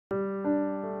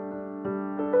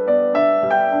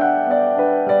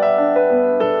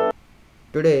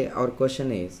Today our question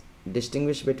is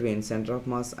distinguish between center of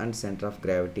mass and center of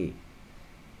gravity.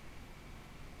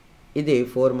 ఇది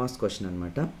 4 marks question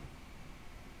అనమాట.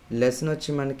 Lesson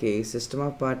వచ్చి మనకి system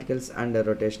of particles and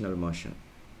rotational motion.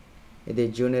 ఇది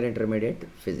junior intermediate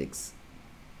physics.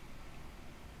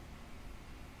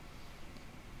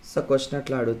 So question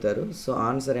అట్లా అడుగుతారు. So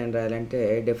answer ఏం రాయాలంటే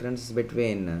differences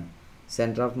between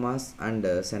centre of mass and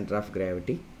centre of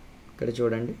gravity. ఇక్కడ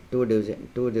చూడండి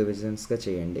టూ డివిజన్స్గా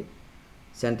చేయండి.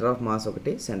 సెంటర్ ఆఫ్ మాస్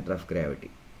ఒకటి, centre of gravity.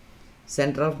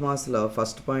 Centre of Maslow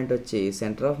first point వచ్చి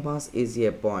centre of mass is a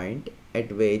point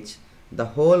at which the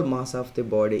whole mass of the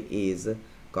body is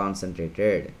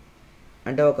concentrated.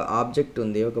 అంటే ఒక object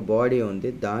ఉంది, ఒక body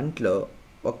ఉంది, దాంట్లో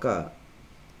ఒక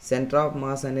సెంటర్ ఆఫ్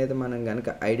మాస్ అనేది మనం కనుక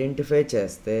ఐడెంటిఫై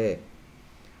చేస్తే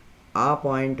ఆ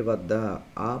పాయింట్ వద్ద,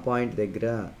 ఆ పాయింట్ దగ్గర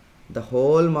the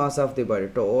whole mass of the body,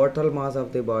 total mass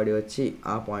of the body వచ్చి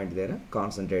ఆ పాయింట్ దగ్గర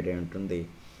కాన్సన్ట్రేట్ అయి ఉంటుంది.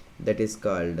 That is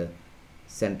called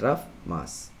centre of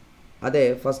mass. అదే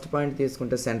ఫస్ట్ పాయింట్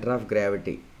తీసుకుంటే centre of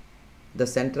gravity. The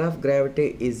centre of gravity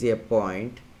is a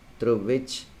point through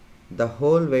which the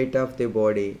whole weight of the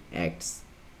body acts.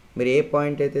 మీరు ఏ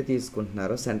point అయితే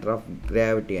తీసుకుంటున్నారో సెంటర్ ఆఫ్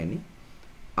గ్రావిటీ అని,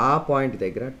 ఆ point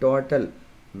దగ్గర total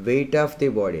weight of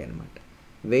the body అనమాట.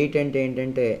 Wait అంటే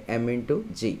ఏంటంటే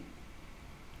m/g.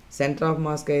 సెంటర్ ఆఫ్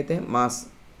మాస్కి అయితే మాస్,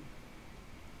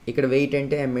 ఇక్కడ వెయిట్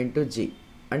అంటే m/g.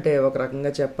 అంటే ఒక రకంగా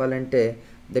చెప్పాలంటే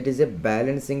that is a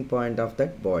balancing point of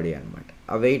that body అనమాట.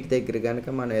 ఆ వెయిట్ దగ్గర కనుక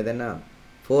మనం ఏదైనా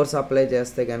ఫోర్స్ అప్లై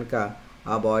చేస్తే కనుక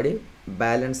ఆ బాడీ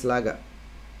బ్యాలెన్స్ లాగా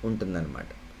ఉంటుందన్నమాట.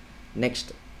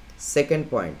 Next second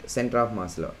point centre of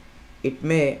Maslow, it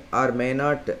may are may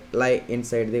not లై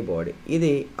ఇన్సైడ్ ది బాడీ.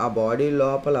 ఇది ఆ బాడీ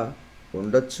లోపల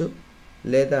ఉండొచ్చు,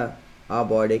 లేదా ఆ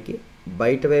బాడీకి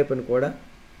బయట వైపును కూడా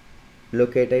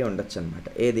లొకేట్ అయి ఉండొచ్చు అనమాట.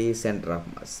 ఏది సెంటర్ ఆఫ్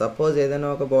మాస్. సపోజ్ ఏదైనా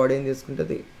ఒక బాడీని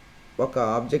తీసుకుంటుంది, ఒక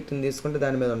ఆబ్జెక్ట్ని తీసుకుంటే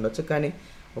దాని మీద ఉండొచ్చు, కానీ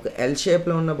ఒక ఎల్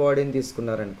షేప్లో ఉన్న బాడీని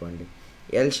తీసుకున్నారనుకోండి,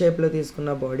 ఎల్ షేప్లో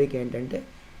తీసుకున్న బాడీకి ఏంటంటే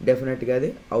డెఫినెట్గా అది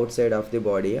అవుట్ సైడ్ ఆఫ్ ది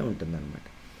బాడీయే ఉంటుందన్నమాట.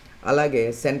 అలాగే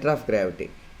centre of gravity,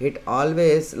 it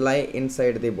always లై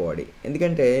ఇన్సైడ్ ది బాడీ.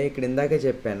 ఎందుకంటే ఇక్కడ ఇందాకే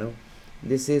చెప్పాను,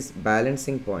 this is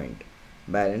balancing point.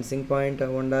 Balancing point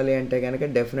ఉండాలి అంటే కనుక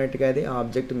డెఫినెట్గా అది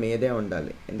ఆబ్జెక్ట్ మీదే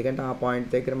ఉండాలి. ఎందుకంటే ఆ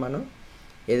పాయింట్ దగ్గర మనం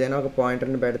ఏదైనా ఒక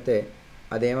పాయింటర్ని పెడితే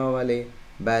అదేమవ్వాలి,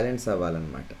 బ్యాలెన్స్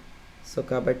అవ్వాలన్నమాట. సో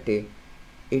కాబట్టి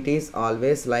ఇట్ ఈస్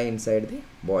ఆల్వేస్ లై inside the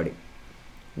body.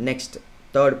 Next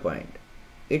third point,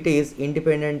 it is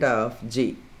independent of g.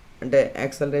 అంటే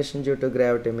యాక్సలరేషన్ డ్యూ టు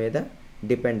గ్రావిటీ మీద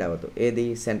డిపెండ్ అవ్వదు. ఏది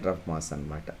సెంటర్ ఆఫ్ మాస్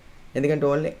అనమాట. ఎందుకంటే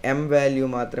ఓన్లీ m వాల్యూ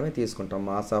మాత్రమే తీసుకుంటాం,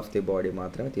 మాస్ ఆఫ్ ది బాడీ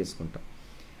మాత్రమే తీసుకుంటాం.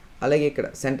 అలాగే ఇక్కడ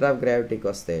సెంటర్ ఆఫ్ గ్రావిటీకి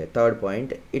వస్తే third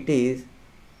point, it is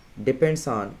depends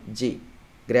on g.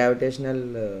 Gravitational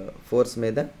force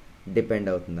మీద డిపెండ్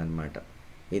అవుతుందన్నమాట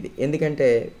ఇది. ఎందుకంటే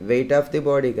వెయిట్ ఆఫ్ ది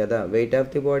బాడీ కదా, వెయిట్ ఆఫ్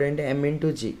ది బాడీ అంటే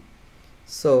m/g.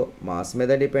 సో మాస్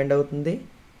మీద డిపెండ్ అవుతుంది,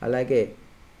 అలాగే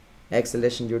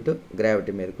యాక్సలరేషన్ డ్యూ టు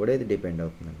గ్రావిటీ మీద కూడా ఇది డిపెండ్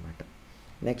అవుతుంది అనమాట.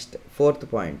 Next fourth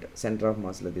point centre of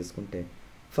Maslow తీసుకుంటే,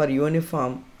 for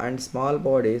uniform and small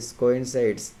bodies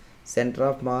coincides centre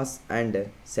of mass and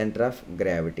centre of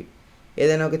gravity.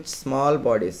 ఏదైనా ఒక స్మాల్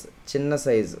బాడీస్, చిన్న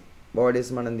సైజు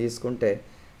బాడీస్ మనం తీసుకుంటే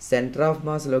సెంటర్ ఆఫ్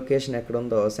మాస్ లొకేషన్ ఎక్కడ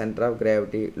ఉందో సెంటర్ ఆఫ్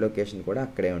గ్రావిటీ లొకేషన్ కూడా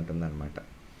అక్కడే ఉంటుందన్నమాట.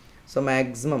 So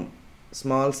maximum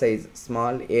small size,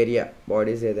 small area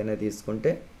bodies ఏదైనా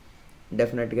తీసుకుంటే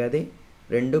డెఫినెట్గా అది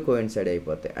రెండు కోయిన్సైడ్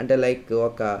అయిపోతాయి. అంటే లైక్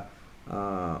ఒక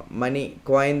మనీ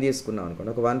కాయిన్ తీసుకున్నాం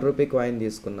అనుకోండి, ఒక 1 రూపీ కాయిన్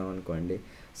తీసుకున్నాం అనుకోండి,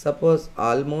 suppose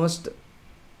almost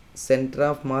centre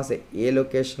of mass ఏ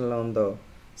లొకేషన్లో ఉందో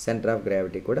సెంటర్ ఆఫ్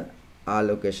గ్రావిటీ కూడా ఆ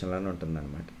లొకేషన్లోనే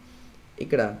ఉంటుందన్నమాట.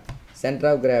 ఇక్కడ centre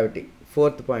of gravity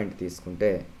fourth point తీసుకుంటే,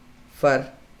 for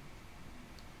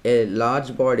a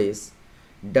large bodies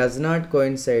does not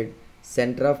coincide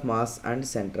centre of mass and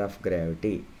centre of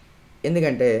gravity.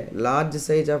 ఎందుకంటే లార్జ్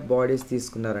సైజ్ ఆఫ్ బాడీస్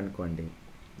తీసుకున్నారనుకోండి,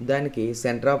 దానికి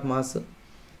centre of mass,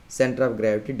 centre of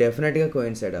gravity డెఫినెట్గా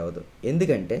coincide అవ్వదు.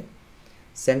 ఎందుకంటే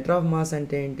సెంటర్ ఆఫ్ మాస్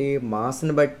అంటే ఏంటి,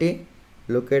 మాస్ని బట్టి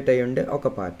locate అయి ఉండే ఒక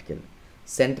పార్టికల్.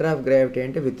 సెంటర్ ఆఫ్ గ్రావిటీ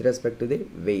అంటే with respect to the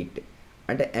weight,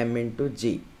 అంటే m/g.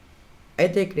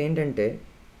 అయితే ఇక్కడ ఏంటంటే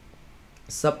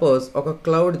సపోజ్ ఒక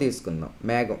క్లౌడ్ తీసుకుందాం,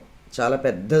 మేఘం చాలా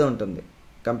పెద్దది ఉంటుంది,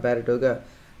 కంపారిటివ్గా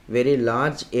వెరీ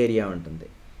లార్జ్ ఏరియా ఉంటుంది.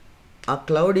 ఆ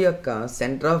క్లౌడ్ యొక్క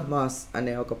సెంటర్ ఆఫ్ మాస్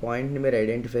అనే ఒక పాయింట్ని మీరు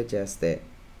ఐడెంటిఫై చేస్తే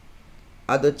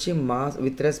అది వచ్చి mass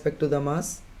with respect to the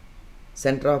mass,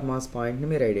 centre of mass పాయింట్ని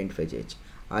మీరు ఐడెంటిఫై చేయొచ్చు.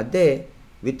 అదే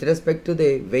with respect to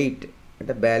the weight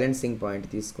అంటే బ్యాలెన్సింగ్ పాయింట్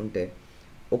తీసుకుంటే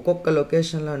ఒక్కొక్క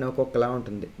లొకేషన్లోనే ఒక్కొక్కలా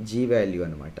ఉంటుంది g వాల్యూ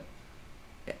అనమాట.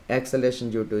 Acceleration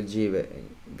due to g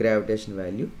gravitation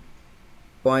value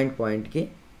పాయింట్కి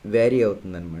వేరీ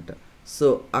అవుతుందన్నమాట. సో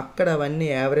అక్కడ అవన్నీ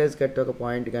యావరేజ్ కట్టి ఒక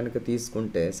పాయింట్ కనుక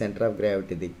తీసుకుంటే centre of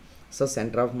గ్రావిటీది, so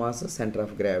centre of mass centre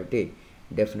of gravity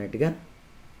డెఫినెట్గా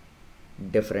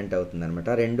డిఫరెంట్ అవుతుంది అనమాట.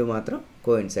 రెండు మాత్రం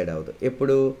కోయిన్సైడ్ అవ్వదు.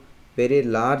 ఎప్పుడు వెరీ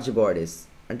లార్జ్ బాడీస్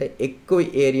అంటే ఎక్కువ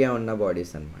ఏరియా ఉన్న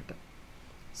బాడీస్ అనమాట.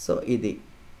 సో ఇది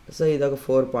ఒక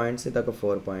 4 పాయింట్స్, ఇది ఒక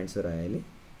 4 పాయింట్స్ రాయాలి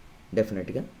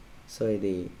డెఫినెట్గా. సో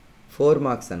ఇది 4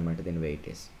 మార్క్స్ అనమాట దీని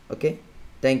వెయిటేజ్. Okay,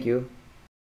 thank you.